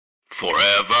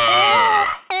Forever.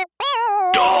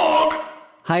 Dog.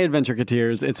 Hi, Adventure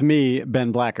Cateers. It's me,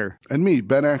 Ben Blacker. And me,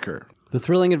 Ben Acker. The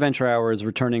Thrilling Adventure Hour is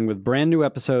returning with brand new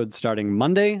episodes starting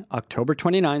Monday, October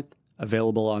 29th,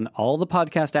 available on all the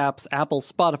podcast apps, Apple,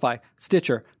 Spotify,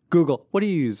 Stitcher, Google. What do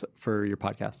you use for your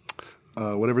podcast?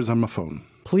 Whatever's on my phone.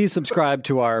 Please subscribe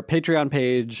to our Patreon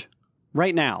page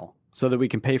right now so that we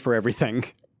can pay for everything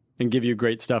and give you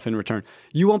great stuff in return.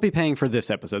 You won't be paying for this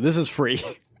episode. This is free.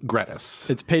 Gratis.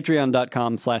 It's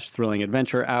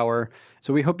patreon.com/thrillingadventurehour.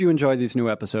 So we hope you enjoy these new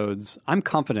episodes. I'm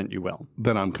confident you will.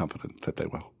 Then I'm confident that they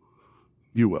will.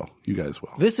 You will. You guys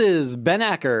will. This is Ben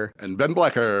Acker. And Ben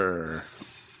Blacker.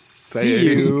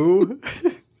 See you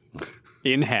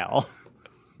in hell.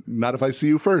 Not if I see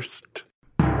you first.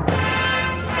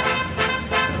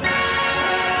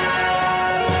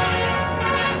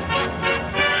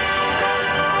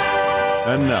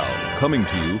 And now, coming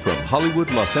to you from Hollywood,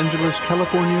 Los Angeles,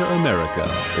 California, America,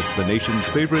 it's the nation's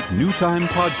favorite new-time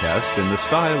podcast in the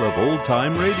style of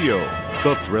old-time radio,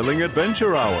 The Thrilling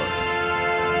Adventure Hour.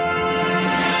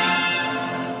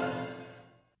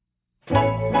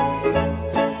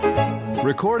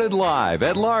 Recorded live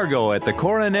at Largo at the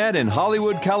Coronet in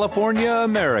Hollywood, California,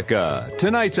 America.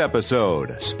 Tonight's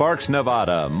episode, Sparks,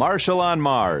 Nevada, Marshal on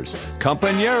Mars,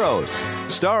 Companeros,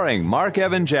 starring Mark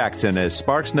Evan Jackson as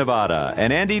Sparks, Nevada,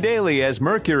 and Andy Daly as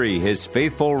Mercury, his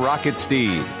faithful rocket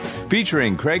steed.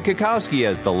 Featuring Craig Kukowski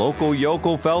as the local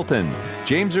yokel Felton,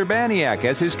 James Urbaniak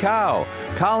as his cow,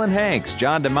 Colin Hanks,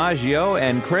 John DiMaggio,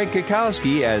 and Craig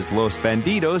Kukowski as Los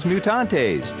Bandidos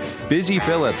Mutantes, Busy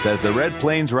Phillips as the Red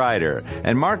Plains Rider,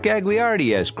 and Mark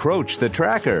Gagliardi as Croach the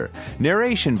Tracker.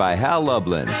 Narration by Hal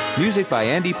Lublin. Music by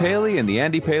Andy Paley and the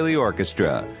Andy Paley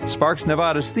Orchestra. Sparks,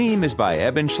 Nevada's theme is by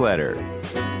Eben Schletter.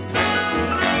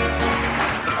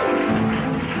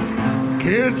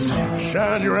 Kids,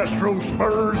 shine your Astro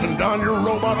spurs and don your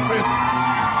robot fists.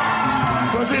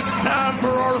 'Cause it's time for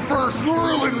our first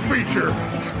thrilling feature,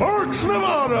 Sparks,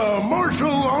 Nevada, Marshal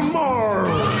on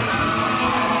Mars.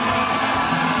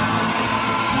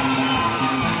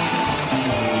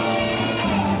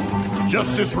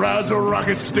 Justice rides a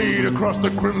rocket steed across the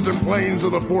crimson plains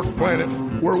of the fourth planet,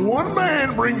 where one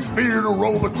man brings fear to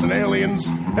robots and aliens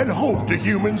and hope to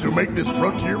humans who make this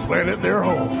frontier planet their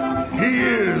home. He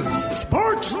is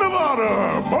Sparks,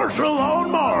 Nevada, Marshal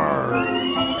on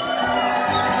Mars.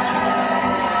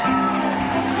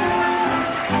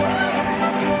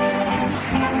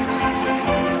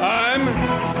 I'm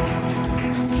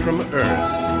from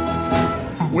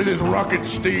Earth. With his rocket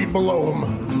steed below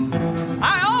him.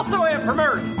 I also am from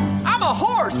Earth. I'm a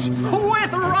horse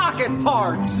with rocket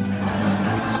parts.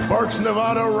 Sparks,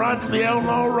 Nevada rights the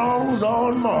outlaw wrongs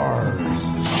on Mars.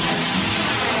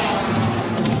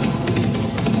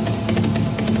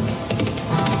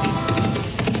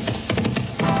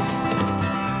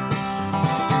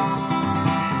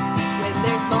 When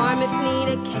there's marmots need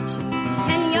a catching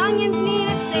and youngins need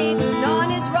a saving, on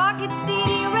his rocket steed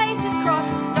he races across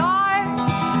the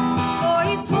stars. For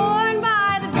he's sworn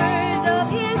by the birds of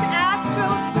his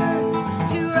astro spurs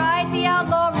to right the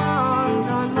outlaw wrongs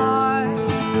on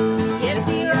Mars. Yes,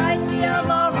 he rights the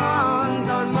outlaw wrongs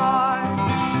on Mars.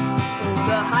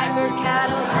 The hyper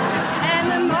cattle's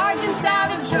and the margin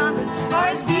savage trumpet are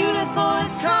as beautiful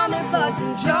as comet buds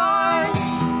and jars.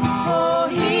 Oh,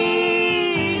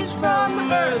 he's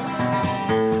from Earth,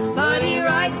 but he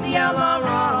rights the outlaw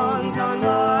wrongs on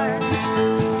Mars.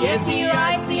 Yes, he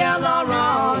rights the outlaw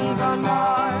wrongs on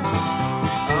Mars.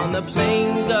 On the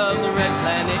plains of the red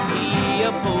planet, he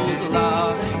upholds the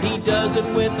law. He does it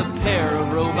with a pair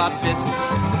of robot fists.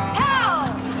 How?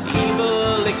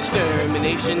 Evil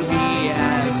extermination he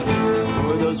has.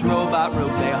 For those robot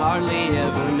rogues, they hardly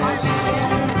ever miss.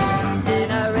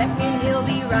 And I reckon he'll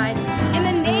be right in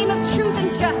the name of truth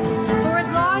and justice, for as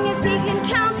long as he can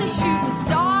count the shooting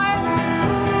stars.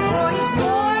 For he's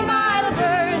sworn by the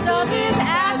birds of his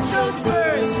astro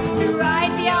spurs to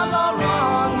right the outlaw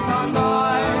wrongs on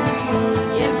Mars.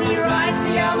 Yes, he rights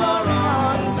the outlaw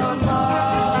wrongs on Mars.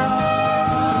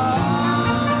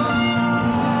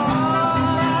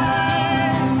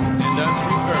 And I'm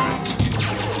from Earth.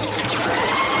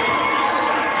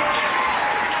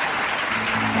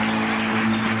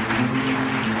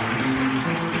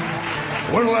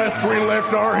 When last we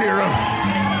left our hero,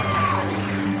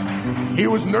 he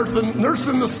was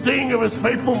nursing the sting of his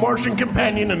faithful Martian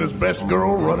companion and his best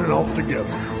girl running off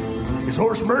together. His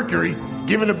horse Mercury,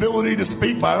 given ability to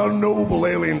speak by unknowable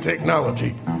alien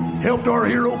technology, helped our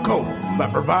hero cope by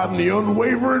providing the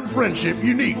unwavering friendship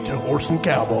unique to horse and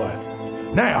cowboy.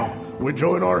 Now, we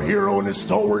join our hero and his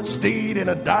stalwart steed in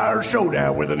a dire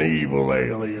showdown with an evil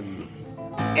alien.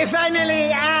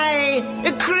 Finally,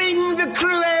 I, Kring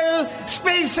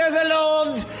so the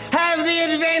Lords have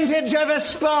the advantage over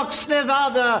Sparks,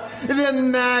 Nevada, the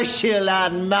Marshal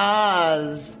on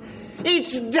Mars.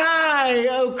 It's die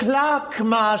o'clock,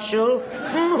 Marshal.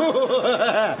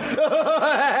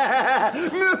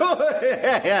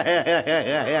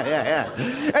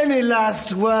 Any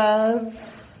last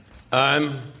words?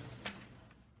 I'm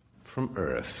from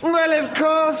Earth. Well, of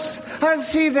course. I'll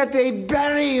see that they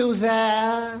bury you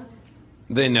there.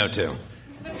 They know to.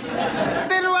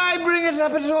 Then why bring it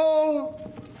up at all?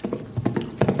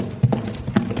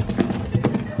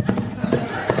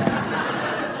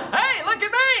 Hey, look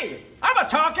at me! I'm a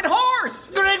talking horse!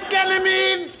 Great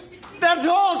Ganymede! That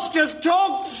horse just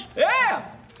talked! Yeah,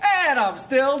 and I'm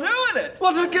still doing it!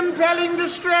 What a compelling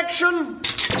distraction!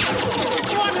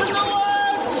 What in the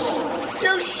world?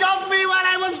 You shot me while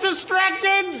I was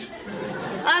distracted!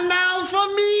 And now for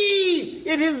me!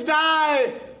 It is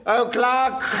die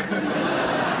o'clock.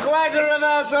 Quite a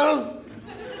reversal.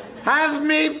 Have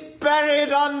me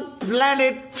buried on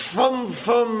planet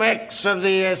Fum X of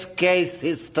the SK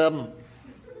system.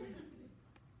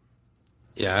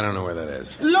 Yeah, I don't know where that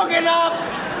is. Look it up!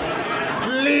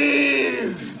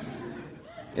 Please!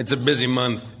 It's a busy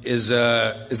month. Is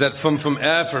that Fum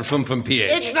F or Fum PH?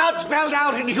 It's not spelled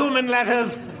out in human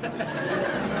letters.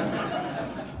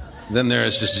 Then there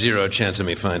is just zero chance of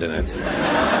me finding it.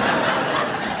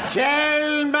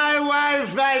 Tell my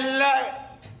wife I love...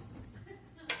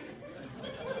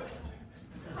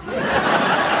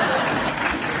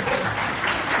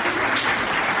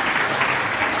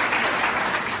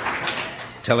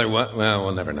 Tell her what? Well,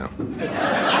 we'll never know.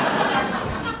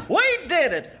 We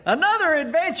did it! Another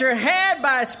adventure had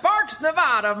by Sparks,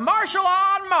 Nevada, Marshal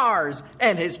on Mars,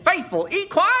 and his faithful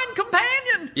equine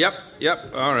companion. Yep.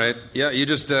 All right. Yeah, you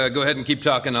just go ahead and keep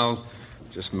talking. I'll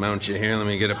just mount you here. Let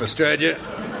me get up astride you.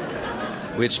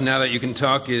 Which, now that you can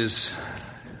talk, is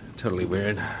totally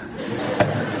weird.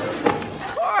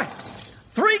 Boy,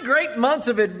 3 great months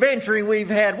of adventuring we've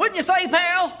had, wouldn't you say,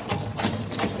 pal?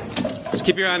 Just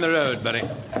keep your eye on the road, buddy.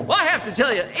 Well, I have to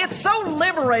tell you, it's so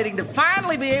liberating to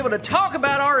finally be able to talk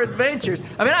about our adventures.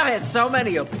 I mean, I've had so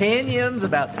many opinions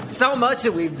about so much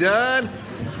that we've done.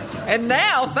 And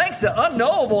now, thanks to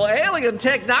unknowable alien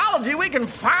technology, we can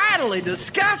finally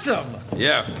discuss them.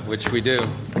 Yeah, which we do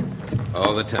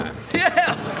all the time.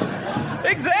 Yeah,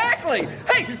 exactly.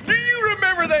 Hey, do you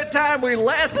remember that time we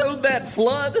lassoed that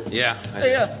flood? Yeah, I do.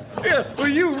 Yeah. Well,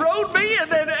 you rode me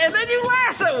and then you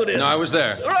lassoed it. No, I was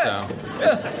there. Right. So.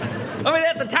 Yeah. I mean,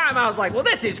 at the time, I was like, well,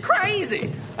 this is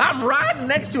crazy. I'm riding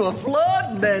next to a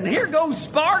flood, and then here goes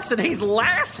Sparks, and he's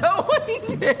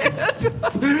lassoing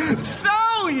it.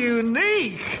 So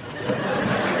unique.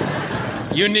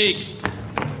 Unique.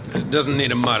 It doesn't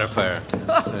need a modifier.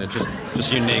 So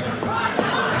just unique.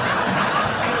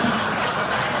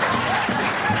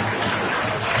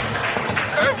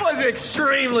 It was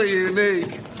extremely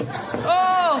unique.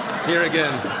 Oh. Here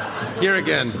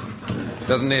again.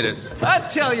 Doesn't need it. I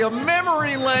tell you,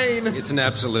 memory lane. It's an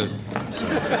absolute.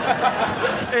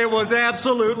 It was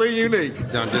absolutely unique.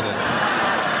 Don't do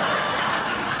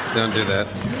that.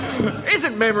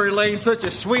 Isn't memory lane such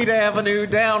a sweet avenue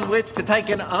down which to take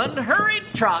an unhurried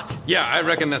trot? Yeah, I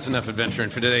reckon that's enough adventuring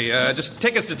for today. Just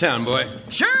take us to town, boy.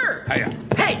 Sure. Hiya.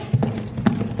 Hey,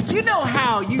 you know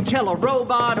how you tell a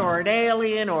robot or an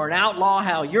alien or an outlaw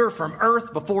how you're from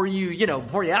Earth before you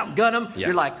outgun them? Yeah.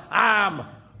 You're like, I'm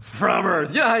from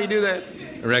Earth. You know how you do that?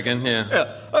 I reckon,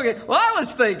 yeah. Okay, well, I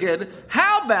was thinking,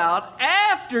 how about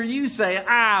after you say,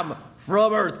 I'm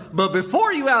from Earth, but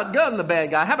before you outgun the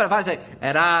bad guy, how about if I say,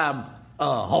 and I'm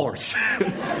a horse?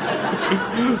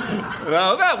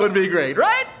 Well, that would be great,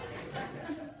 right?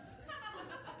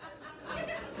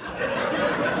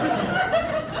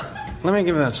 Let me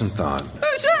give that some thought.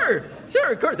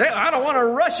 Sure, of course. Hey, I don't want to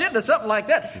rush into something like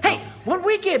that. Hey, when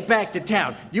we get back to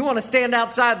town, you want to stand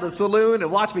outside the saloon and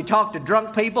watch me talk to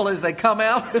drunk people as they come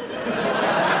out? It's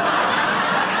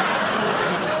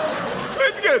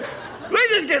good. They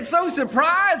just get so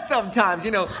surprised sometimes,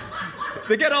 you know.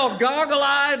 They get all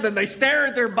goggle-eyed, then they stare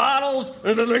at their bottles,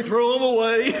 and then they throw them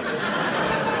away.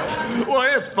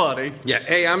 Well, it's funny. Yeah,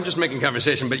 hey, I'm just making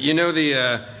conversation, but you know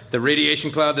the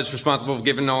radiation cloud that's responsible for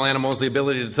giving all animals the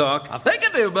ability to talk? I think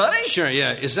I do, buddy. Sure,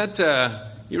 yeah. Is that,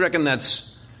 you reckon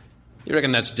that's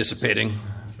dissipating?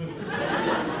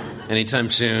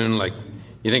 Anytime soon? Like,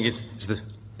 you think is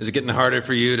it getting harder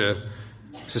for you to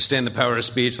sustain the power of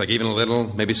speech, like even a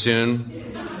little, maybe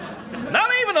soon?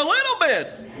 Not even a little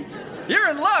bit. You're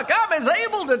in luck. I'm as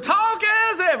able to talk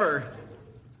as ever.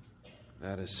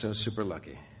 That is so super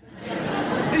lucky.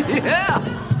 Yeah.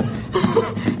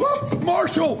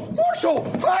 Marshal!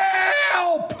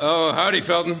 Help! Oh, howdy,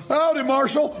 Felton. Howdy,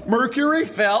 Marshal. Mercury.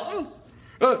 Felton.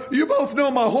 You both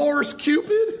know my horse,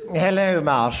 Cupid? Hello,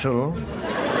 Marshal.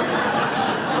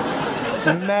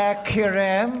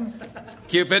 Mercury.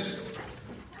 Cupid.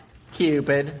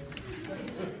 Cupid.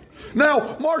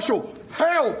 Now, Marshal,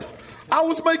 help! I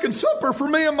was making supper for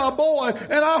me and my boy,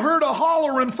 and I heard a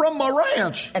hollering from my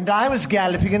ranch. And I was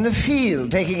galloping in the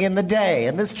field, taking in the day,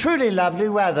 and this truly lovely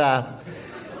weather,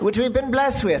 which we've been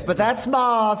blessed with. But that's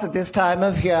Mars at this time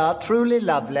of year. Truly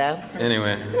lovely.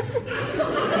 Anyway.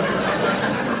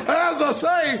 As I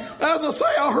say,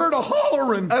 I heard a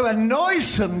hollering. Oh, a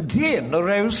noisome din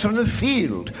arose from the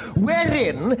field,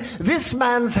 wherein this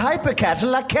man's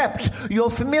hypercattle are kept. You're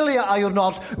familiar, are you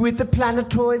not, with the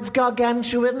planetoid's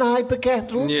gargantuan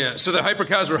hypercattle? Yeah, so the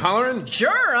hypercows were hollering?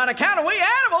 Sure, on account of we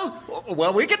animals.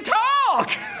 Well, we can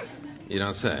talk. You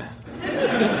don't say.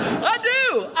 I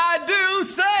do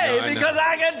say, No, I because know.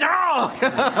 I can talk.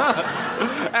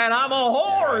 And I'm a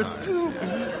horse.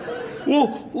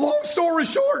 Well, long story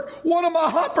short, one of my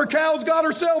hopper cows got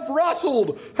herself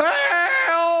rustled.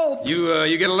 Help!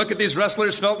 You get a look at these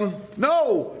rustlers, Felton?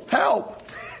 No, help!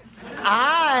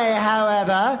 I,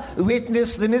 however,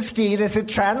 witnessed the misdeed as it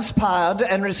transpired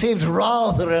and received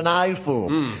rather an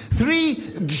eyeful.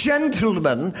 3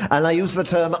 gentlemen, and I use the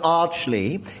term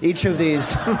archly, each of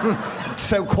these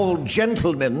so-called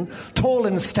gentlemen, tall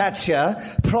in stature,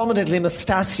 prominently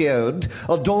mustachioed,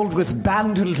 adorned with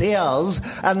bandoliers,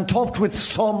 and topped with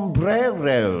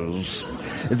sombreros.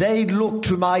 They looked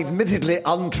to my admittedly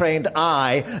untrained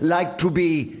eye like to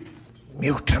be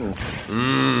mutants.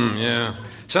 Yeah.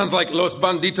 Sounds like Los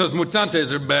Banditos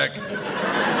Mutantes are back.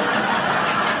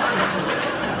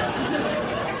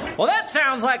 Well, that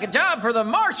sounds like a job for the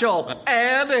Marshal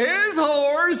and his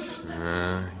horse.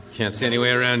 Can't see any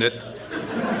way around it.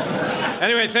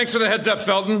 Anyway, thanks for the heads up,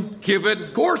 Felton. Cupid.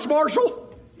 Of course,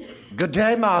 Marshal. Good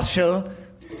day, Marshal.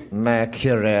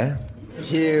 Mercury.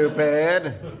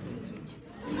 Cupid.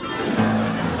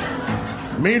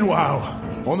 Meanwhile,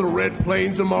 on the red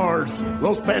plains of Mars,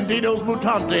 Los Bandidos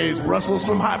Mutantes rustle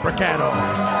some hypercattle.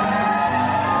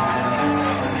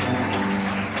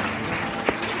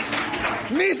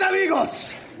 Mis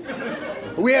amigos,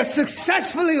 we have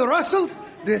successfully rustled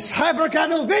this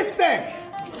hypercattle this day.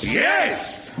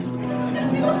 Yes!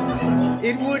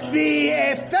 It would be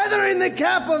a feather in the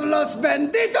cap of Los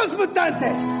Bandidos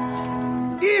Mutantes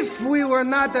if we were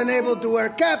not unable to wear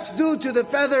caps due to the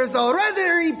feathers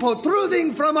already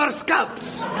protruding from our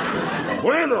scalps.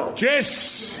 Bueno.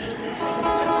 Yes.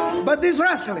 But this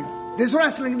wrestling,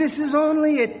 this is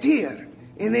only a tier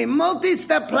in a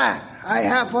multi-step plan I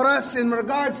have for us in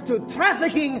regards to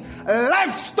trafficking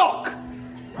livestock.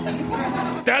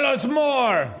 Tell us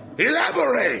more.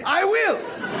 Elaborate. I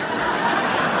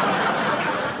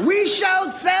will. We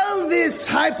shall sell this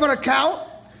hyper cow,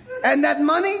 and that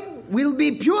money will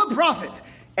be pure profit,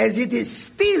 as it is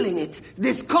stealing it.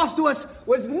 This cost to us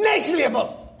was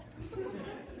negligible.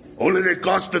 Only the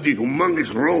cost of the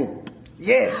humongous rope.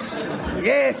 Yes.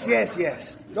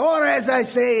 Or as I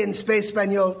say in Space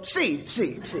Spaniel, sí.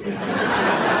 Sí.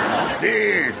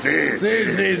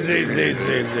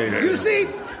 You see,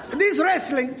 this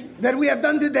wrestling that we have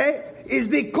done today is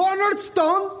the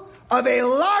cornerstone of a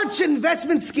large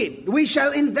investment scheme. We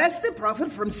shall invest the profit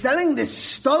from selling this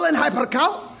stolen hyper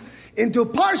cow into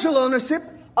partial ownership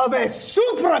of a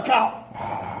supra cow,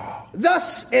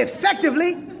 thus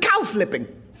effectively cow flipping.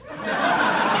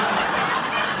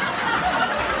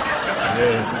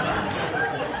 Yes.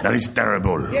 That is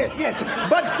terrible. Yes.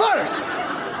 But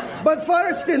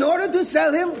first, in order to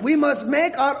sell him, we must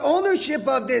make our ownership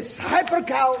of this hyper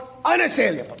cow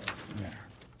unassailable.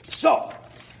 So,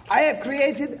 I have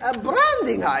created a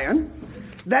branding iron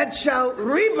that shall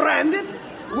rebrand it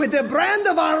with a brand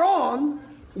of our own,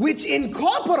 which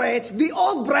incorporates the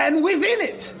old brand within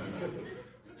it.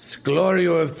 Sclor,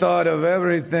 you have thought of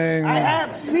everything. I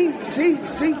have. See.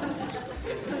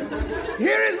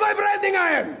 Here is my branding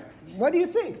iron. What do you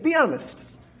think? Be honest.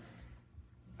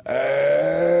 I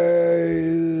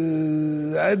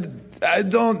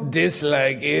don't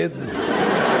dislike it.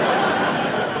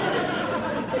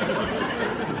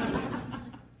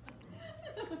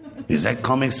 Is that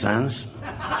Comic Sans?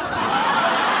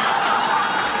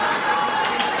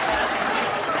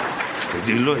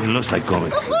 It looks like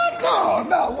Comic Sans.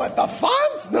 No, what, the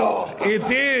font? No. It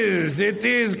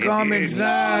is Comic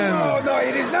Sans. No,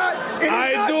 it is not.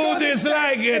 I do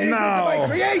dislike it now. My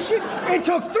creation. It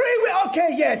took 3 weeks. Okay,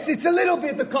 yes, it's a little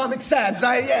bit the Comic Sans.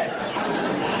 Yes.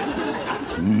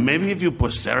 Maybe if you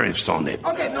put serifs on it.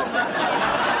 Okay, no.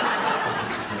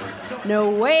 No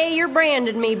way you're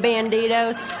branding me,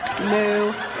 Banditos.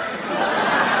 No.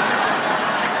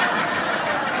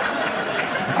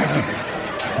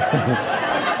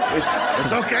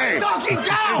 It's okay. Talking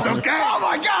cow! It's okay. Oh,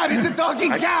 my God, it's a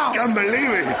talking cow! I can't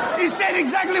believe it. He said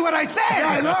exactly what I said! Yeah,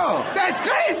 I know. That's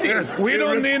crazy! Yes. We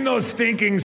don't need no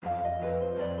stinking...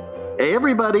 Hey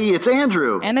everybody, it's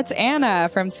Andrew. And it's Anna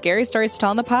from Scary Stories to Tell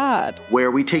on the Pod,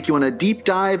 where we take you on a deep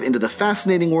dive into the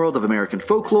fascinating world of American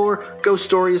folklore, ghost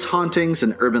stories, hauntings,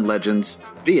 and urban legends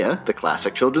via the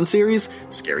classic children's series,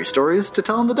 Scary Stories to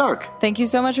Tell in the Dark. Thank you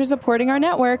so much for supporting our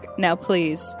network. Now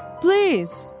please,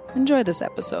 please enjoy this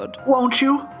episode. Won't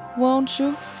you? Won't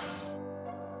you?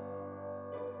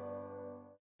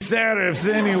 Serifs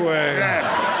anyway.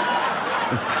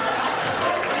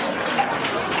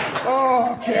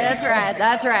 Oh, okay.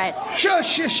 That's right.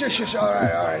 Shush. All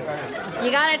right.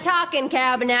 You got a talking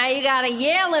cow, but now you got a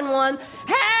yelling one.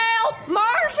 Help!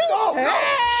 Marshal! No.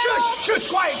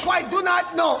 Shush. Quiet. Do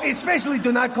not, no, especially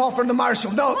do not call for the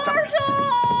marshal. No.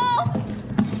 Marshal!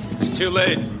 It's too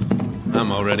late.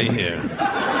 I'm already here.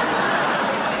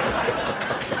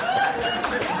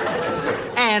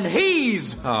 And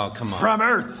he's Oh, come on. from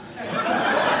Earth.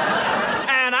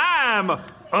 And I'm a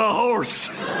horse.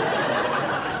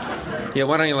 Yeah,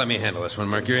 why don't you let me handle this one,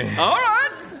 Mercury? All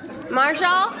right.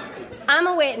 Marshal, I'm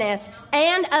a witness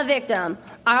and a victim.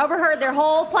 I overheard their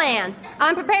whole plan.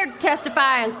 I'm prepared to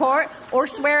testify in court or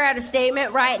swear out a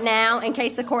statement right now in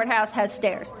case the courthouse has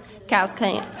stairs. Cows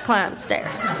can't climb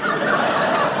stairs.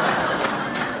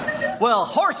 Well,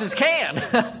 horses can.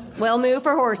 We'll move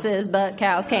for horses, but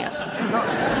cows can't.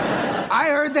 I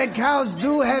heard that cows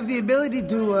do have the ability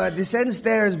to descend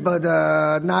stairs, but do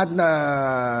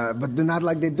not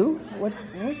like they do. What?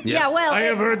 Yeah, well, I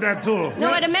have heard that too.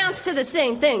 No, it amounts to the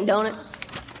same thing, don't it?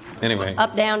 Anyway.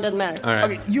 Up, down, doesn't matter. All right.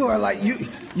 Okay, you are like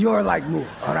Mool.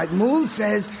 All right, Mool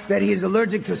says that he is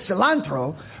allergic to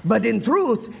cilantro, but in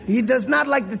truth, he does not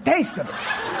like the taste of it.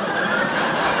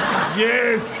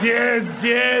 Yes.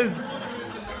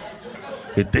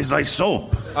 It tastes like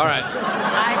soap. All right.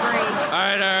 I agree.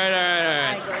 All right.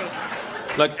 I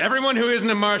agree. Look, everyone who isn't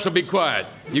a marshal, be quiet.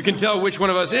 You can tell which one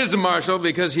of us is a marshal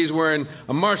because he's wearing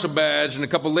a marshal badge and a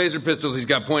couple laser pistols he's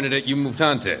got pointed at you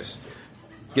mutantes.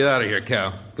 Get out of here,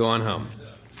 cow. Go on home.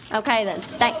 Okay, then.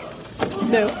 Thanks.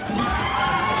 No.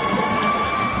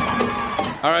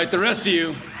 All right, the rest of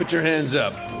you, put your hands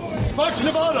up. Sparks,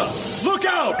 Nevada, look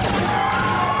out!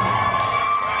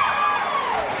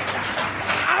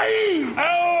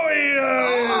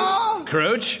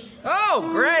 Croach? Oh,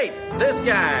 great. This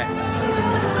guy.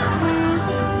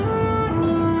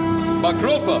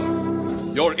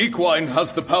 Macropa, your equine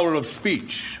has the power of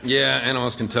speech. Yeah,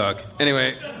 animals can talk.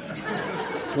 Anyway,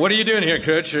 what are you doing here,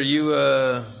 Croach? Are you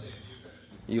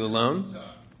alone?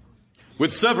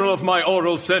 With several of my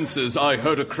oral senses, I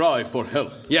heard a cry for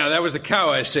help. Yeah, that was the cow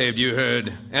I saved, you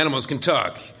heard. Animals can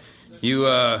talk. You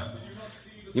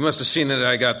must have seen that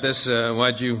I got this.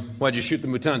 Why'd you shoot the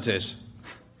mutantes?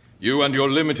 You and your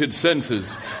limited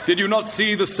senses. Did you not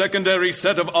see the secondary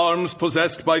set of arms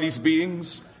possessed by these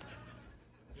beings?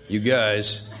 You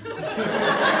guys.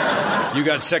 You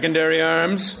got secondary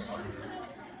arms?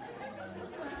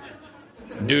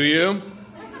 Do you?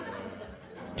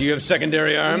 Do you have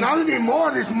secondary arms? Not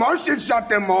anymore. This Martian shot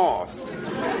them off.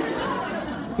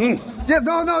 Yeah,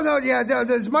 no. Yeah,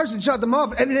 this Martian shot them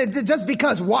off. And just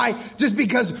because. Why? Just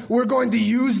because we're going to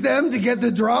use them to get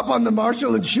the drop on the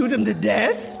Marshal and shoot him to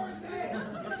death?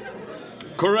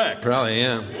 Correct. Probably,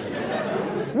 yeah.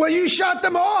 Well, you shot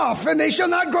them off, and they shall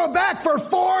not grow back for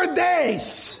 4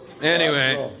 days.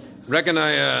 Anyway, reckon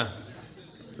I'm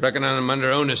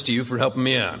under onus to you for helping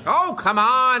me out. Oh, come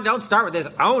on. Don't start with this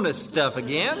onus stuff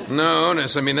again. No,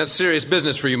 onus. I mean, that's serious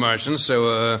business for you Martians,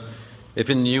 so, if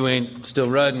you ain't still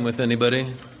riding with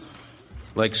anybody,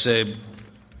 like, say,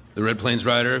 the Red Plains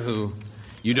rider who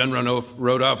you done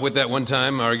rode off with that one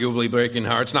time, arguably breaking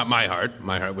hearts. Not my heart.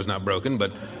 My heart was not broken,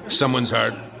 but someone's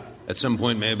heart at some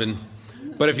point may have been.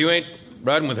 But if you ain't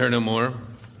riding with her no more...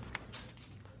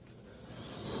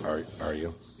 Are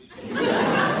you?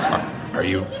 Are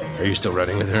you still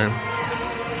riding with her?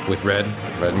 With Red?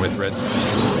 Riding with Red?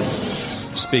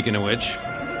 Speaking of which...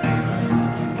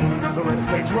 The Red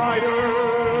Plains rider!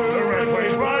 The Red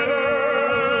Plains rider!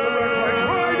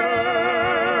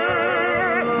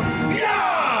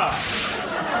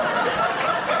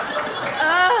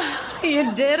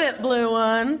 You did it, Blue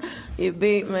One. You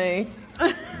beat me.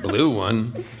 Blue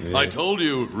One? Yeah. I told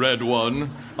you, Red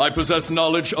One. I possess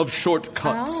knowledge of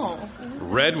shortcuts. Oh.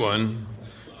 Red One?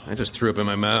 I just threw up in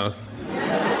my mouth.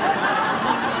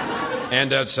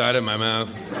 And outside of my mouth.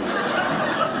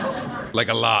 Like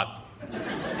a lot.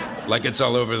 Like it's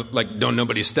all over, like don't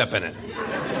nobody step in it.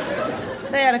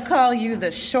 They had to call you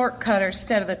the shortcutter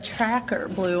instead of the tracker,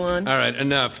 Blue One. All right,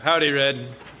 enough. Howdy, Red.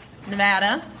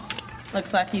 Nevada,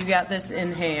 looks like you got this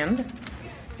in hand.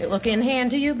 It look in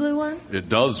hand to you, Blue One? It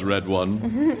does, Red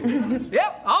One.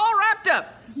 Yep, all wrapped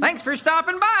up. Thanks for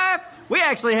stopping by. We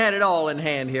actually had it all in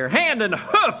hand here. Hand and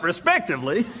hoof,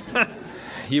 respectively.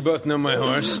 You both know my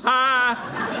horse. I'm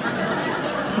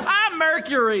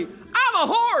Mercury. I'm a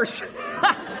horse.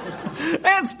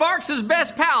 And Sparks'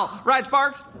 best pal. Right,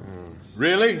 Sparks?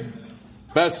 Really?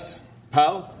 Best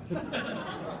pal?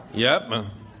 Yep, a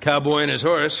cowboy and his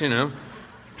horse, you know.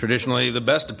 Traditionally the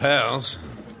best of pals.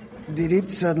 Did it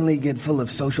suddenly get full of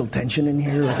social tension in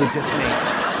here, or was it just me?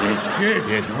 Yes.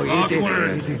 Oh, you did.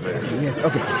 Yes,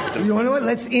 okay. You know what?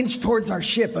 Let's inch towards our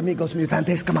ship, amigos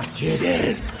mutantes. Come on.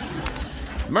 Yes.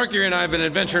 Mercury and I have been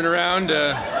adventuring around.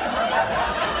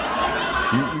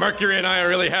 Mercury and I are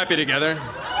really happy together.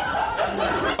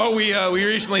 Oh, we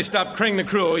recently stopped Krang the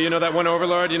Cruel. You know that one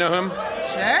overlord? You know him?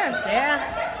 Sure,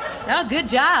 yeah. Oh, good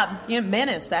job. You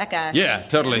menace, that guy. Yeah,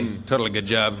 totally good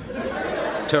job.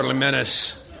 Totally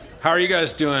menace. How are you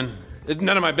guys doing?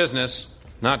 None of my business.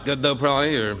 Not good, though,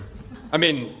 probably, or... I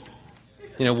mean,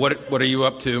 you know, what are you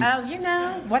up to? Oh, you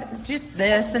know, just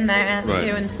this and that, Right.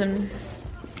 doing some,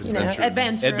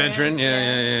 adventuring. Adventuring,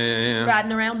 yeah.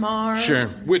 Riding around Mars. Sure.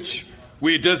 Which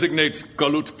we designate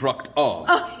Galut Proct A.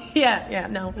 Oh, yeah,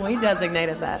 no, we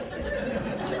designated that.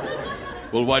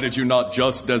 Well, why did you not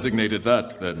just designate it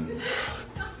that, then?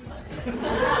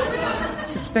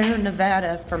 To spare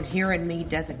Nevada from hearing me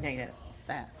designate it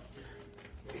that.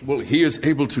 Well, he is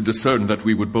able to discern that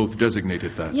we would both designate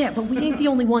it that. Yeah, but we ain't the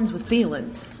only ones with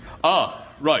feelings. Ah,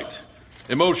 right.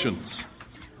 Emotions.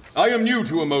 I am new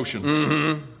to emotions.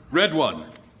 Mm-hmm. Red One,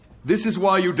 this is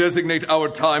why you designate our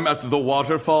time at the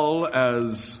waterfall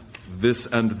as this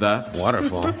and that?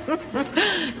 Waterfall?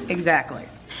 Exactly.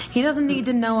 He doesn't need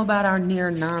to know about our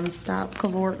near non-stop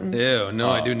cavorting. Ew,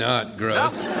 no, I do not.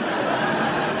 Gross. Nope.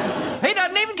 He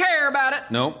doesn't even care about it.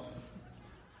 Nope.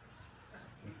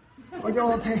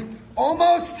 Okay.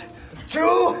 Almost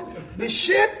to the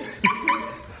ship.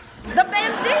 The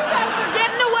banditos are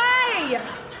getting away!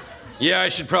 Yeah, I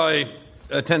should probably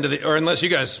attend to the... Or unless you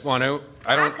guys want to.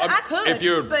 I could, if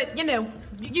you're... but,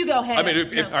 you go ahead. I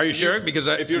mean, are you sure? Because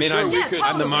if you're sure, I'm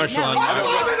totally. the Marshal. No.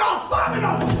 Bomb it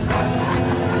off!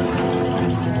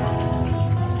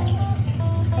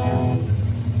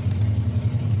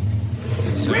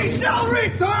 We shall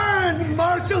return,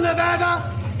 Marshal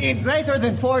Nevada, in greater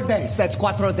than 4 days. That's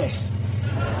 4 days.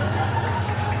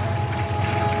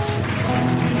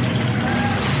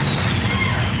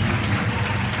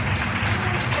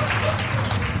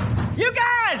 You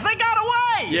guys, they got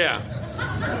away! Yeah.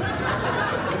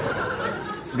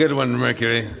 Good one,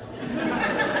 Mercury.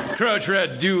 Crouch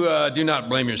Red, do not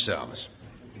blame yourselves.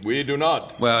 We do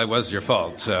not. Well, it was your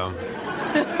fault, so...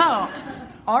 Oh,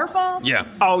 our fault? Yeah.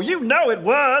 Oh, you know it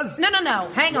was. No.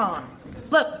 Hang on.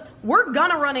 Look, we're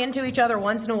gonna run into each other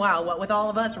once in a while, what with all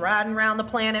of us riding around the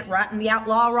planet, righting the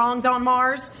outlaw wrongs on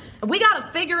Mars. And we gotta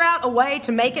figure out a way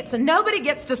to make it so nobody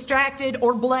gets distracted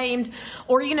or blamed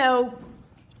or,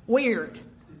 weird.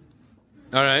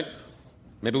 All right.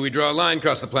 Maybe we draw a line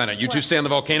across the planet. You two stay on the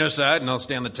volcano side, and I'll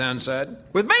stay on the town side.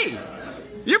 With me,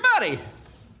 your buddy.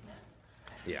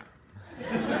 Yeah.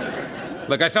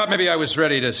 Look, I thought maybe I was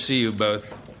ready to see you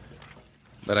both,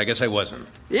 but I guess I wasn't.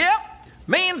 Yep.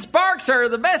 Me and Sparks are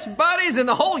the best buddies in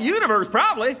the whole universe,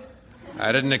 probably.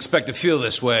 I didn't expect to feel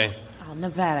this way. Oh,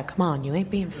 Nevada, come on, you ain't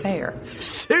being fair.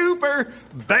 Super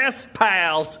best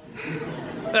pals.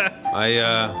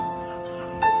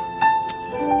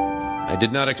 I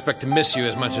did not expect to miss you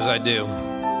as much as I do.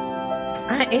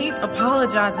 I ain't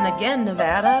apologizing again,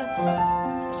 Nevada.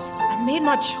 I made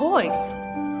my choice.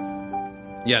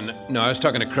 Yeah, no, I was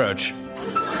talking to Crouch.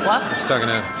 What? I was talking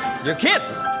to... You're kidding.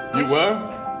 You were?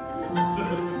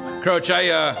 Crouch,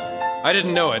 I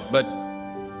didn't know it, but,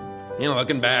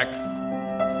 looking back,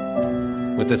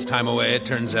 with this time away, it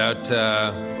turns out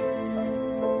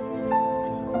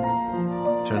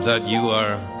you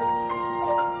are,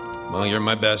 well, you're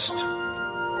my best.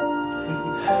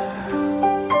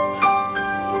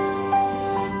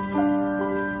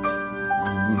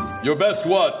 Your best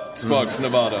what, Sparks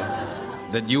Nevada?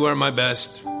 That you are my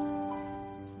best.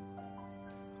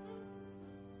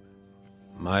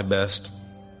 My best.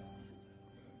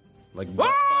 Like,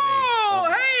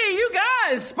 oh, hey, you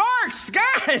guys, Sparks,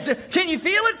 guys, can you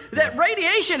feel it? That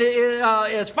radiation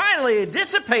is finally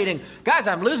dissipating. Guys,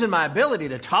 I'm losing my ability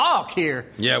to talk here.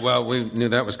 Yeah, well, we knew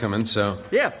that was coming, so...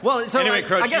 Yeah, well, so anyway,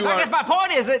 Crouch, I guess my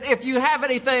point is that if you have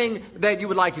anything that you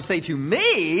would like to say to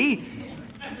me,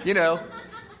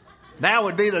 now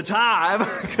would be the time,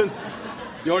 because...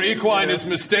 Your equine is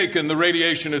mistaken. The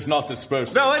radiation is not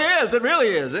dispersed. No, it is. It really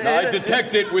is. I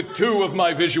detect it with 2 of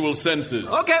my visual senses.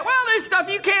 Okay, well, there's stuff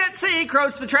you can't see,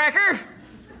 Croach the Tracker.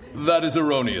 That is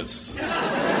erroneous.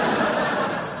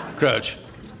 Croach,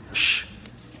 shh.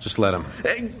 Just let him.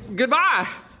 Goodbye,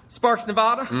 Sparks,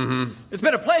 Nevada. Mm-hmm. It's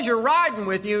been a pleasure riding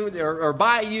with you, or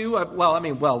by you.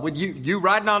 With you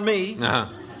riding on me. Uh-huh.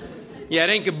 Yeah, it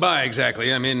ain't goodbye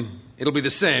exactly. I mean, it'll be the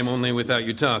same, only without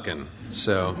you talking.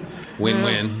 So,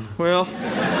 win-win. Well,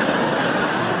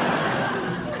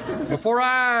 before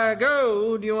I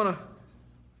go, do you want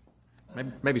to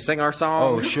maybe sing our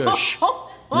song? Oh, shush.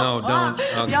 No, don't.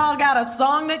 Okay. Y'all got a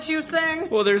song that you sing?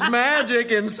 Well, there's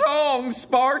magic in songs,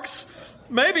 Sparks.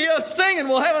 Maybe us singing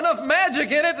will have enough magic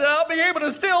in it that I'll be able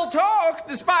to still talk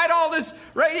despite all this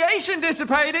radiation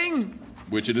dissipating.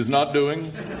 Which it is not doing.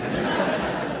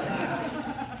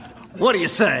 What do you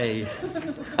say?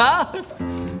 Huh? No,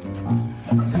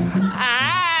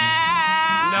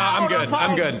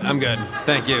 I'm good.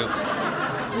 Thank you.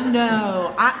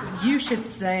 No, you should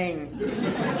sing.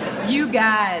 You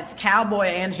guys, cowboy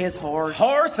and his horse.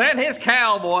 Horse and his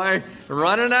cowboy.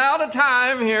 Running out of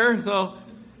time here, so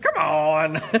come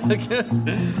on.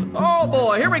 Oh,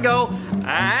 boy, here we go.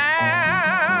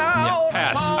 Yeah,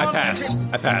 pass.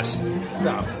 I pass.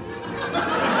 Stop.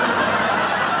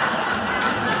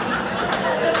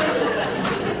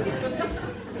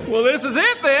 Well, this is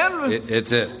it then.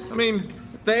 It's it. I mean,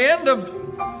 the end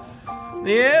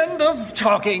of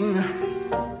talking.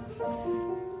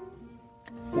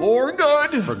 For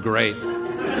good. For great.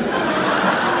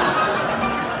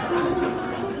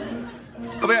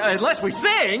 I mean, unless we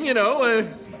sing,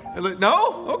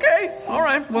 no? Okay. All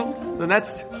right. Well, then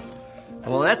that's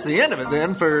the end of it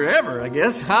then, forever, I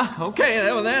guess. Huh? Okay,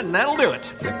 that'll do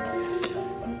it.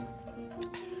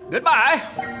 Goodbye.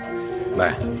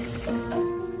 Bye.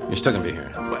 You're still gonna be here.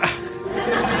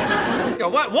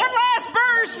 One last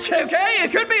burst, okay?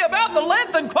 It could be about the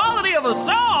length and quality of a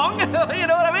song. You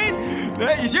know what I mean?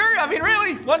 You sure? I mean,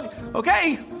 really?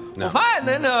 Okay. No. Well, fine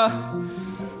then.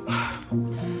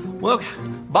 Well,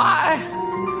 bye.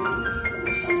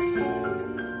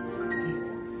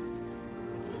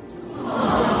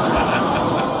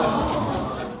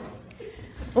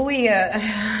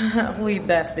 We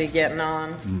best be getting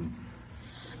on.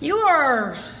 You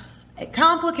are a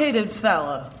complicated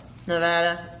fellow,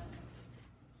 Nevada.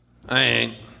 I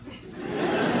ain't.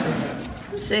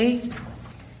 See?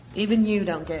 Even you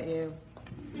don't get you.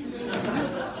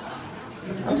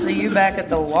 I'll see you back at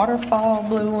the waterfall,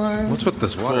 Blue One. What's with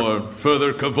this water? For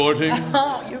further cavorting?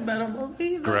 Oh, you better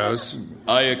believe it. Gross.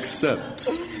 I accept.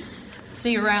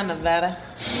 See you around, Nevada.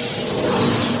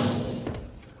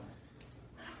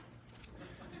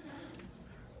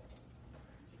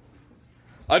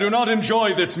 I do not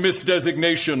enjoy this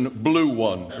misdesignation, Blue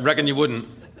One. I reckon you wouldn't.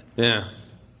 Yeah.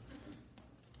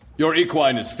 Your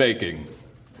equine is faking.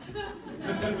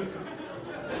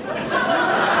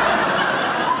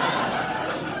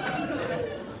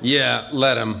 Yeah,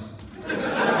 let him.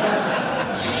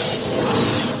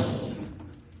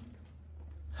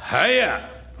 Hiya!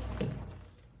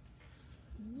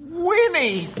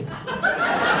 Winnie!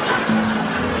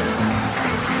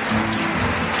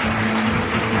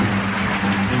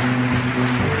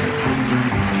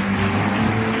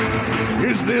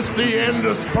 Is this the end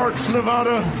of Sparks,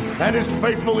 Nevada, and his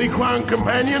faithful equine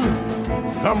companion?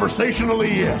 Conversationally,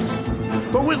 yes.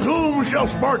 But with whom shall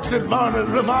Sparks and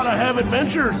Nevada have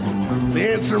adventures?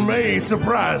 The answer may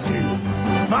surprise you.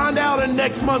 Find out in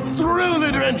next month's thrilling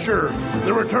adventure,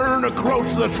 The Return of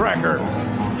Croach the Tracker.